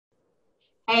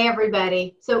Hey,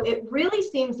 everybody. So it really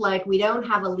seems like we don't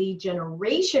have a lead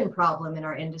generation problem in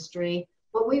our industry.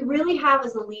 What we really have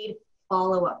is a lead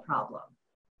follow-up problem.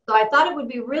 So I thought it would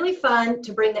be really fun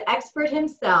to bring the expert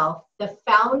himself, the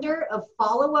founder of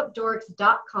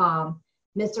followupdorks.com,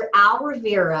 Mr. Al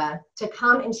Rivera, to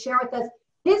come and share with us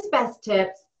his best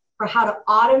tips for how to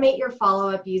automate your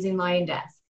follow-up using LionDesk.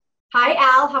 Hi,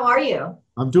 Al. How are you?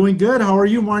 I'm doing good. How are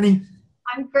you, Marnie?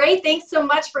 I'm great. Thanks so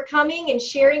much for coming and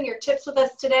sharing your tips with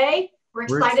us today. We're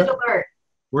excited to learn.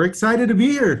 We're excited to be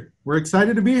here. We're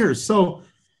excited to be here. So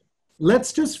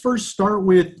let's just first start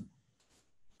with,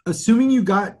 assuming you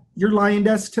got your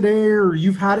LionDesk today or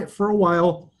you've had it for a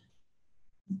while,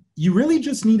 you really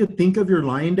just need to think of your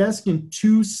LionDesk in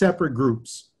two separate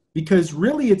groups, because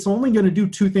really it's only going to do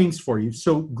two things for you.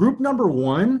 So group number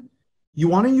one, you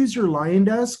want to use your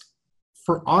LionDesk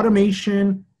for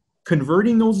automation,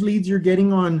 converting those leads you're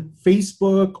getting on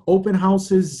Facebook, open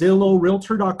houses, Zillow,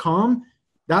 realtor.com.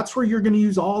 That's where you're going to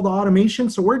use all the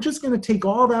automation. So we're just going to take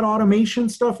all that automation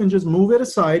stuff and just move it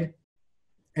aside.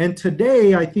 And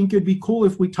today, I think it'd be cool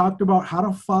if we talked about how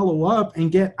to follow up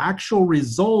and get actual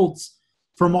results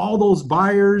from all those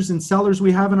buyers and sellers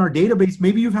we have in our database.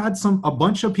 Maybe you've had a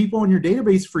bunch of people in your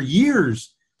database for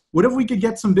years. What if we could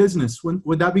get some business?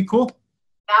 Would that be cool?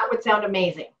 That would sound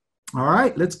amazing. All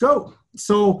right, let's go.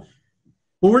 So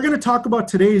what we're going to talk about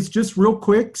today is just real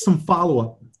quick, some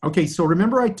follow-up. Okay, so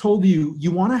remember I told you,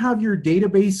 you want to have your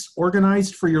database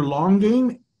organized for your long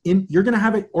game. You're going to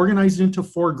have it organized into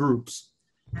 4 groups.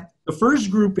 The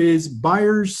first group is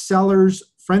buyers, sellers,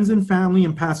 friends and family,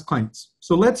 and past clients.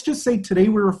 So let's just say today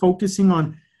we were focusing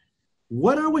on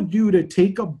what I would do to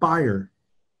take a buyer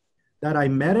that I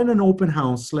met in an open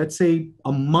house, let's say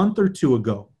a month or 2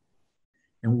 ago.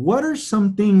 And what are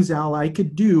some things, Al, I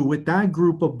could do with that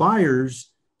group of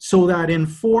buyers so that in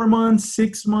 4 months,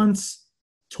 6 months,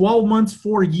 12 months,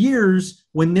 4 years,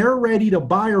 when they're ready to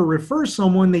buy or refer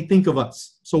someone, they think of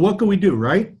us. So what can we do,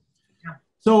 right? Yeah.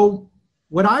 So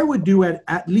what I would do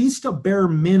at least a bare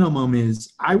minimum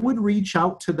is I would reach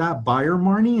out to that buyer,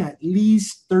 Marnie, at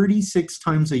least 36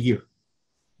 times a year.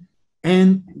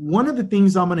 And one of the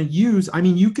things I'm going to use, I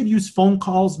mean, you could use phone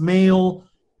calls, mail,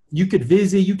 you could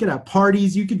visit, you could have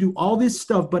parties, you could do all this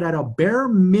stuff, but at a bare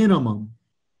minimum,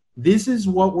 this is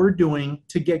what we're doing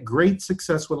to get great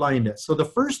success with LionDesk. So the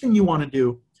first thing you want to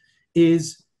do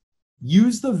is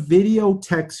use the video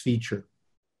text feature.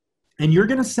 And you're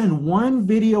going to send 1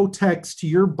 video text to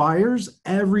your buyers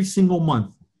every single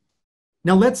month.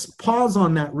 Now let's pause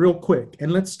on that real quick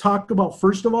and let's talk about,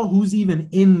 first of all, who's even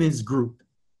in this group.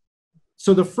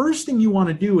 So the first thing you want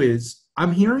to do is,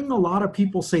 I'm hearing a lot of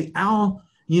people say, Al,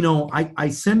 you know, I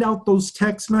send out those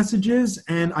text messages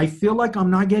and I feel like I'm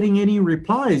not getting any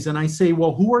replies. And I say,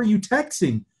 well, who are you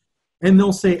texting? And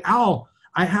they'll say, Al,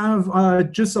 I have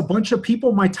just a bunch of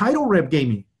people my title rep gave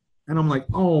me. And I'm like,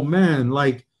 oh man,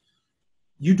 like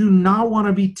you do not want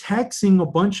to be texting a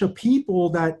bunch of people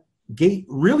that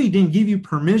really didn't give you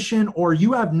permission or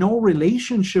you have no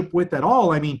relationship with at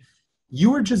all. I mean,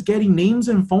 you are just getting names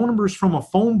and phone numbers from a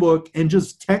phone book and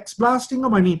just text blasting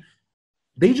them. I mean,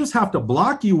 they just have to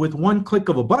block you with one click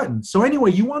of a button. So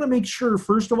anyway, you want to make sure,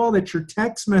 first of all, that you're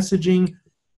text messaging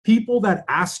people that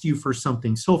asked you for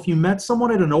something. So if you met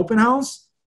someone at an open house,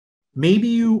 maybe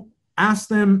you asked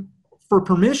them for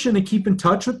permission to keep in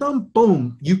touch with them.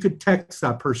 Boom, you could text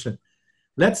that person.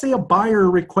 Let's say a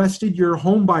buyer requested your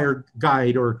home buyer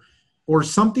guide or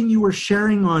something you were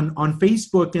sharing on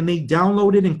Facebook and they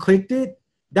downloaded and clicked it.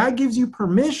 That gives you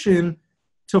permission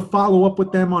to follow up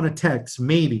with them on a text,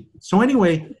 maybe. So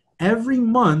anyway, every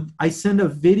month I send a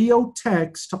video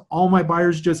text to all my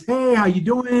buyers, just, hey, how you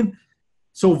doing?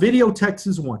 So video text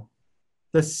is one.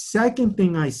 The second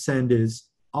thing I send is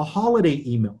a holiday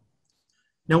email.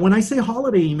 Now, when I say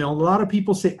holiday email, a lot of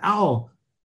people say, Al,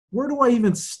 where do I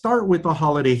even start with a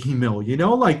holiday email? You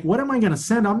know, like, what am I going to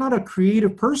send? I'm not a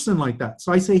creative person like that.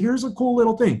 So I say, here's a cool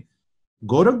little thing.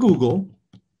 Go to Google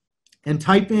and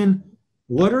type in,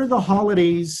 what are the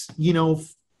holidays, you know,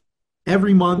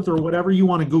 every month or whatever you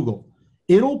want to Google.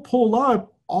 It'll pull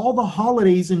up all the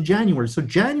holidays in January. So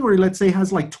January, let's say,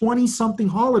 has like 20-something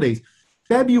holidays.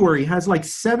 February has like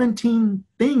 17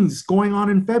 things going on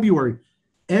in February.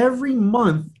 Every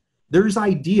month, there's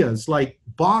ideas like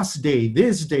boss day,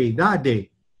 this day, that day.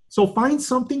 So find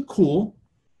something cool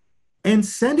and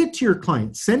send it to your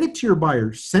clients. Send it to your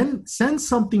buyers. Send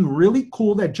something really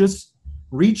cool that just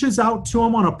reaches out to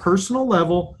them on a personal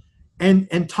level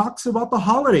and talks about the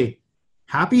holiday.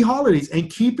 Happy holidays, and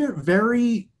keep it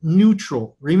very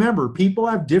neutral. Remember, people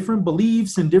have different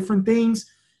beliefs and different things.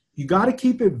 You got to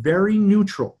keep it very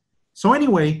neutral. So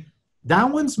anyway, that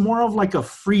one's more of like a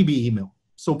freebie email.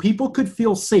 so people could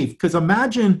feel safe. Because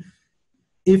imagine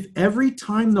if every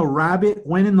time the rabbit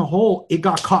went in the hole, it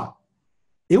got caught.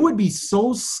 It would be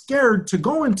so scared to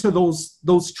go into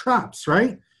those traps,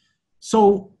 right?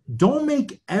 So don't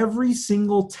make every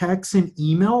single text and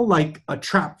email like a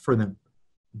trap for them.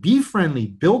 Be friendly,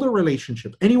 build a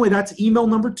relationship. Anyway, that's email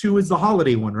number 2 is the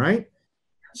holiday one, right?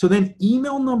 So then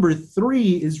email number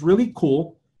 3 is really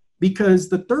cool because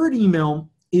the third email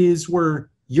is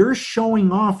where you're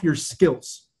showing off your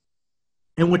skills.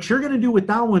 And what you're going to do with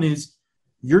that one is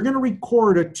you're going to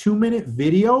record a 2-minute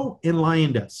video in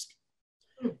LionDesk.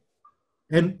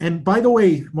 And by the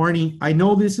way, Marnie, I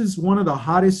know this is one of the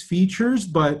hottest features,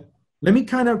 but let me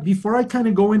before I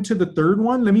go into the third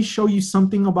one, let me show you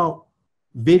something about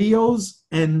videos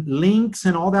and links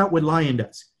and all that with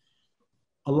LionDesk.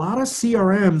 A lot of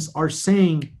CRMs are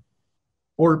saying,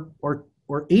 or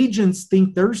agents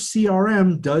think their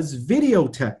CRM does video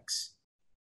text.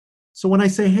 So when I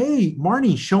say, hey,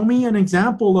 Marnie, show me an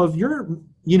example of your,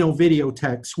 video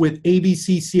text with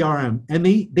ABC CRM, and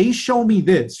they show me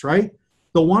this, right?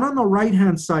 The one on the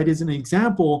right-hand side is an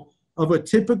example of a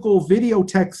typical video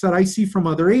text that I see from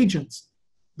other agents.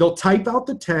 They'll type out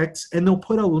the text and they'll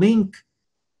put a link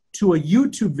to a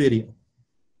YouTube video.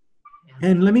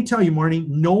 And let me tell you, Marnie,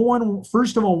 no one,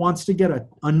 first of all, wants to get an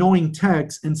annoying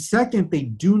text. And second, they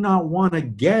do not want to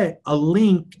get a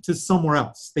link to somewhere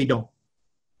else. They don't.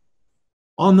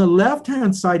 On the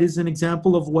left-hand side is an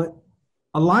example of what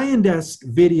a LionDesk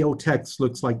video text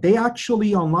looks like. They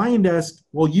actually, on LionDesk,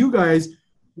 well, you guys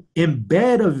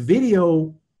embed a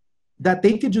video that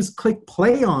they could just click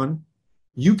play on.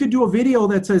 You could do a video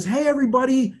that says, hey,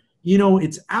 everybody,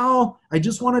 it's Al. I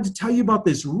just wanted to tell you about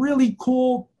this really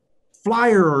cool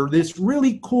flyer or this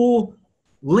really cool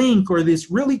link or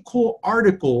this really cool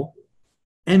article.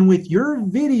 And with your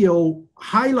video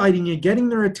highlighting it, getting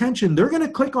their attention, they're going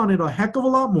to click on it a heck of a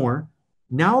lot more.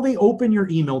 Now they open your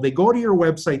email, they go to your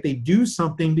website, they do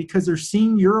something because they're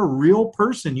seeing you're a real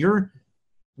person. You're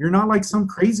not like some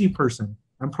crazy person.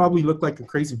 I probably look like a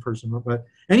crazy person, but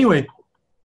anyway,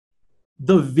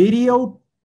 the video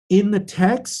in the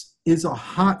text is a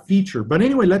hot feature. But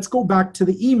anyway, let's go back to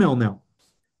the email now.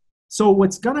 So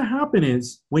what's going to happen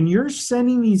is when you're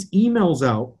sending these emails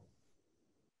out,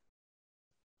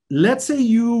 let's say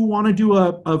you want to do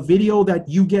a video that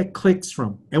you get clicks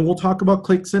from, and we'll talk about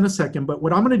clicks in a second, but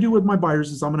what I'm going to do with my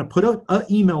buyers is I'm going to put an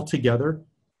email together.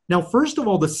 Now, first of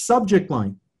all, the subject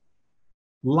line.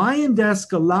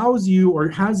 LionDesk allows you or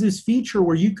has this feature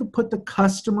where you could put the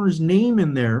customer's name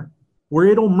in there where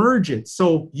it'll merge it.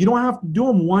 So you don't have to do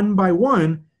them one by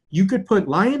one. You could put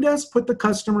LionDesk, put the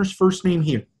customer's first name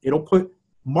here. It'll put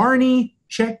Marnie,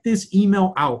 check this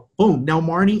email out. Boom, now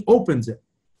Marnie opens it.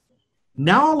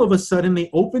 Now all of a sudden they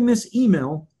open this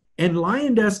email and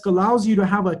LionDesk allows you to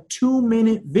have a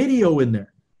 2-minute video in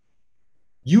there.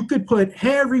 You could put,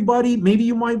 hey everybody, maybe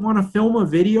you might want to film a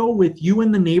video with you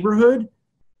in the neighborhood.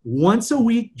 Once a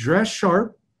week, dress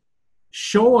sharp,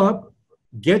 show up,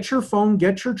 get your phone,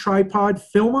 get your tripod,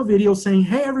 film a video saying,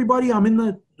 hey everybody, I'm in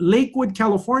the Lakewood,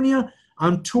 California.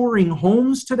 I'm touring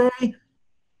homes today.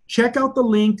 Check out the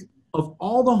link of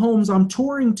all the homes I'm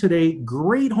touring today.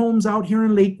 Great homes out here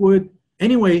in Lakewood.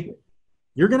 Anyway,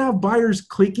 you're going to have buyers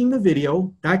clicking the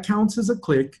video. That counts as a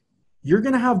click. You're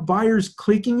going to have buyers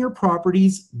clicking your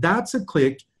properties. That's a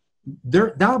click.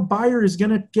 That buyer is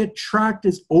going to get tracked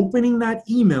as opening that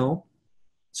email.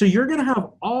 So you're going to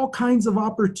have all kinds of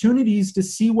opportunities to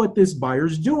see what this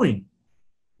buyer's doing.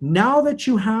 Now that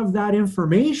you have that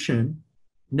information,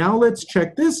 now let's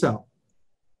check this out.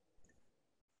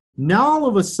 Now all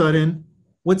of a sudden,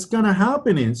 what's going to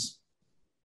happen is,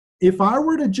 if I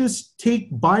were to just take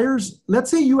buyers, let's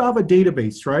say you have a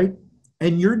database, right?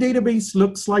 And your database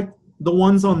looks like the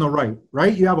ones on the right,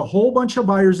 right? You have a whole bunch of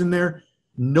buyers in there,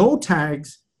 no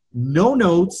tags, no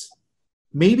notes.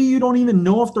 Maybe you don't even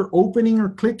know if they're opening or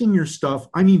clicking your stuff.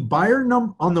 I mean, buyer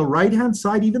on the right-hand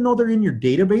side, even though they're in your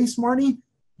database, Marnie,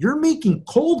 you're making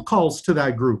cold calls to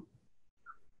that group.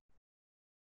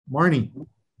 Marnie,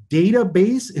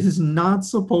 database is not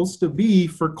supposed to be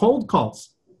for cold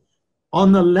calls.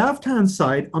 On the left-hand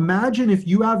side, imagine if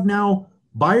you have now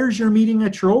buyers you're meeting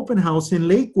at your open house in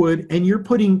Lakewood and you're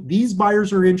putting, these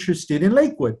buyers are interested in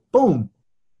Lakewood. Boom.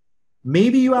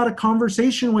 Maybe you had a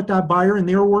conversation with that buyer and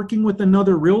they were working with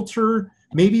another realtor.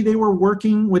 Maybe they were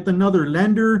working with another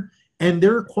lender and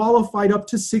they're qualified up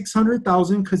to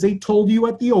 $600,000 because they told you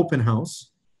at the open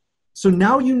house. So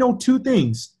now you know two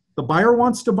things. The buyer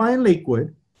wants to buy in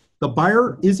Lakewood. The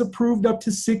buyer is approved up to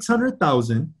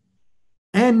 $600,000.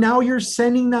 And now you're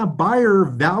sending that buyer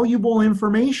valuable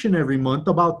information every month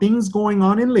about things going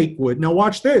on in Lakewood. Now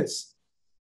watch this.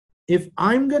 if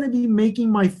I'm going to be making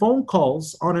my phone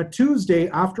calls on a Tuesday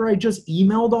after I just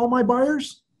emailed all my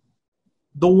buyers,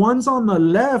 the ones on the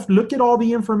left, look at all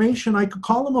the information I could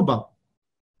call them about.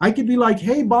 I could be like,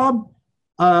 hey, Bob,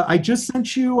 I just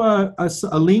sent you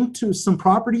a link to some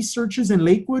property searches in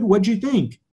Lakewood. What'd you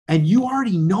think? And you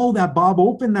already know that Bob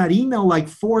opened that email like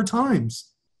 4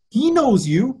 times. He knows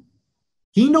you.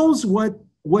 He knows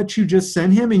what you just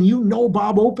sent him, and you know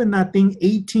Bob opened that thing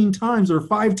 18 times or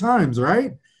 5 times,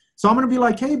 right? So I'm going to be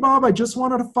like, hey, Bob, I just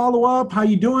wanted to follow up. How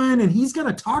you doing? And he's going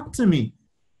to talk to me.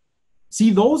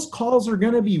 See, those calls are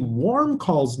going to be warm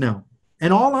calls now.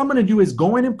 And all I'm going to do is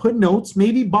go in and put notes.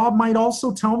 Maybe Bob might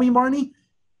also tell me, Marnie,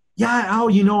 yeah,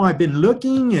 Al, I've been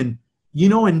looking, and,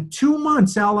 in 2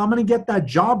 months, Al, I'm going to get that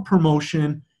job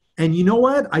promotion. And you know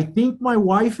what? I think my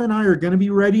wife and I are going to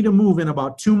be ready to move in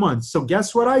about 2 months. So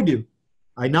guess what I do?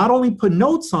 I not only put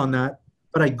notes on that,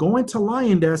 but I go into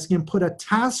LionDesk and put a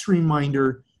task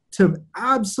reminder to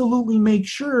absolutely make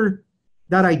sure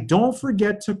that I don't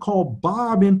forget to call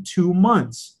Bob in 2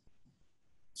 months.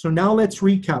 So now let's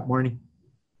recap, Marnie.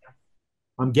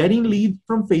 I'm getting leads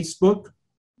from Facebook.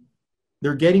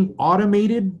 They're getting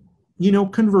automated,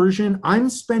 conversion. I'm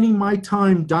spending my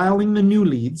time dialing the new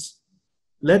leads.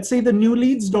 Let's say the new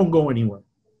leads don't go anywhere.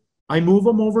 I move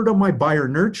them over to my buyer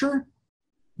nurture.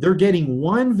 They're getting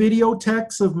 1 video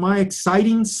text of my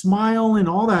exciting smile and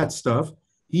all that stuff.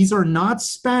 These are not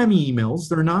spammy emails.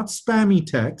 They're not spammy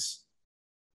texts.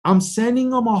 I'm sending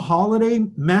them a holiday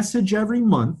message every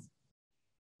month.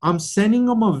 I'm sending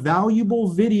them a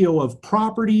valuable video of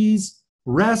properties,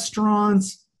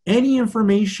 restaurants, any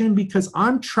information, because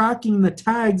I'm tracking the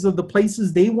tags of the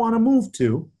places they want to move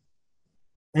to.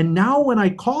 And now when I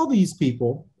call these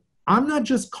people, I'm not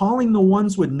just calling the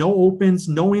ones with no opens,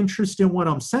 no interest in what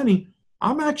I'm sending.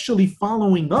 I'm actually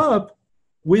following up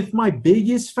with my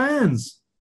biggest fans.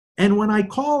 And when I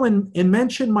call and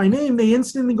mention my name, they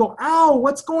instantly go, ow,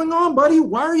 what's going on, buddy?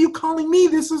 Why are you calling me?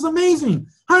 This is amazing.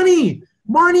 Honey,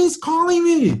 Marnie's calling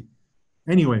me.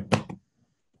 Anyway,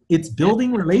 it's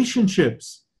building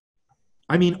relationships.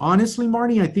 I mean, honestly,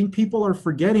 Marnie, I think people are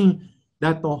forgetting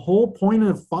that the whole point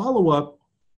of follow-up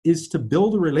is to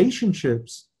build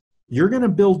relationships. You're going to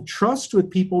build trust with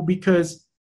people, because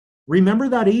remember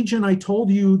that agent I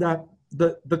told you that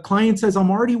the client says,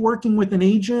 I'm already working with an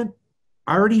agent.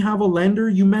 I already have a lender.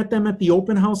 You met them at the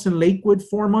open house in Lakewood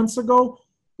 4 months ago.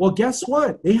 Well, guess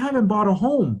what? They haven't bought a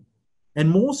home. And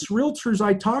most realtors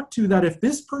I talk to, that if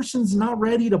this person's not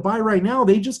ready to buy right now,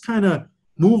 they just kind of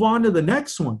move on to the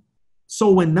next one. So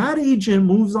when that agent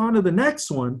moves on to the next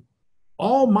one,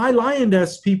 all my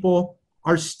LionDesk people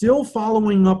are still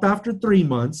following up after 3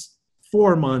 months,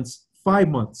 4 months, 5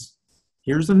 months.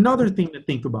 Here's another thing to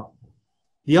think about.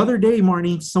 The other day,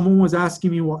 Marnie, someone was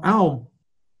asking me, well, Al,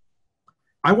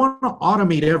 I want to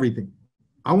automate everything.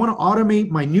 I want to automate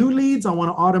my new leads. I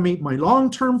want to automate my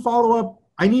long-term follow-up.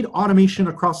 I need automation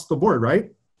across the board,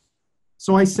 right?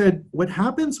 So I said, what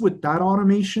happens with that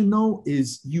automation, though,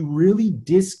 is you really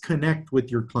disconnect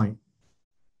with your client.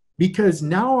 Because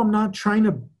now I'm not trying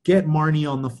to get Marnie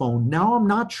on the phone. Now I'm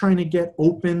not trying to get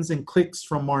opens and clicks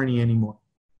from Marnie anymore.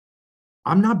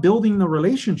 I'm not building the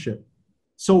relationship.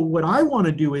 So what I want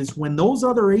to do is, when those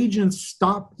other agents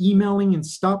stop emailing and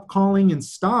stop calling and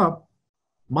stop,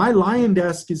 my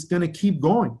LionDesk is going to keep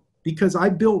going, because I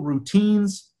built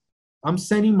routines. I'm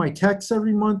sending my texts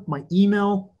every month, my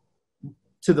email,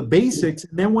 to the basics.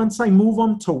 And then once I move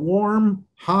them to warm,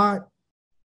 hot,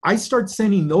 I start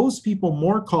sending those people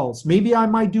more calls. Maybe I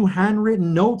might do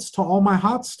handwritten notes to all my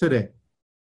hots today.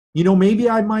 Maybe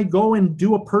I might go and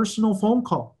do a personal phone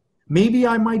call. Maybe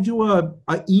I might do a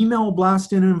email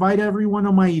blast and invite everyone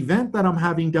to my event that I'm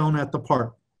having down at the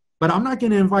park. But I'm not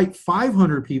going to invite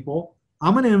 500 people.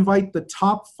 I'm going to invite the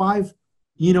top 5,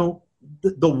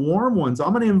 the warm ones. I'm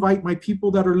going to invite my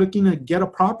people that are looking to get a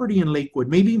property in Lakewood.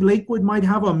 Maybe Lakewood might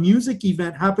have a music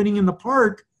event happening in the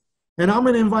park, and I'm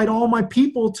going to invite all my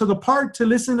people to the park to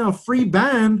listen to a free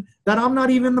band that I'm not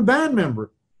even the band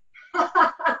member.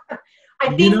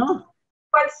 I think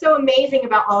what's so amazing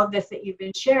about all of this that you've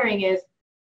been sharing is,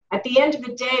 at the end of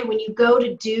the day, when you go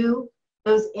to do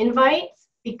those invites,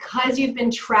 because you've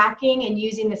been tracking and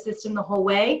using the system the whole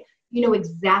way, you know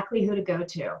exactly who to go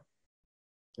to.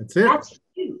 That's it. That's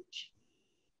huge.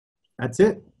 That's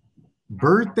it.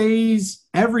 Birthdays,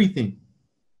 everything.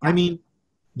 I mean,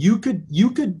 you could,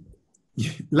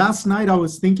 last night I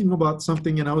was thinking about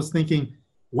something, and I was thinking,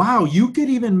 wow, you could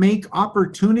even make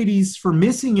opportunities for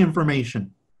missing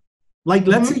information. Like,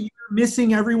 let's say you're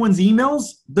missing everyone's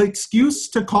emails, the excuse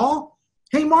to call,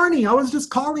 hey, Marnie, I was just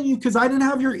calling you because I didn't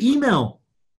have your email.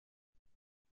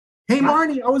 Hey, Yeah.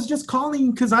 Marnie, I was just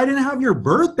calling because I didn't have your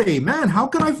birthday. Man, how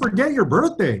could I forget your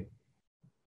birthday?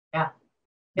 Yeah.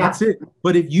 That's it.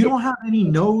 But if you don't have any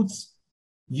notes,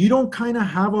 you don't kind of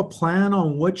have a plan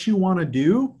on what you want to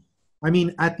do. I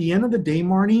mean, at the end of the day,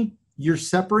 Marnie, you're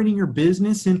separating your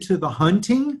business into the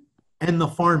hunting and the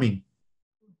farming.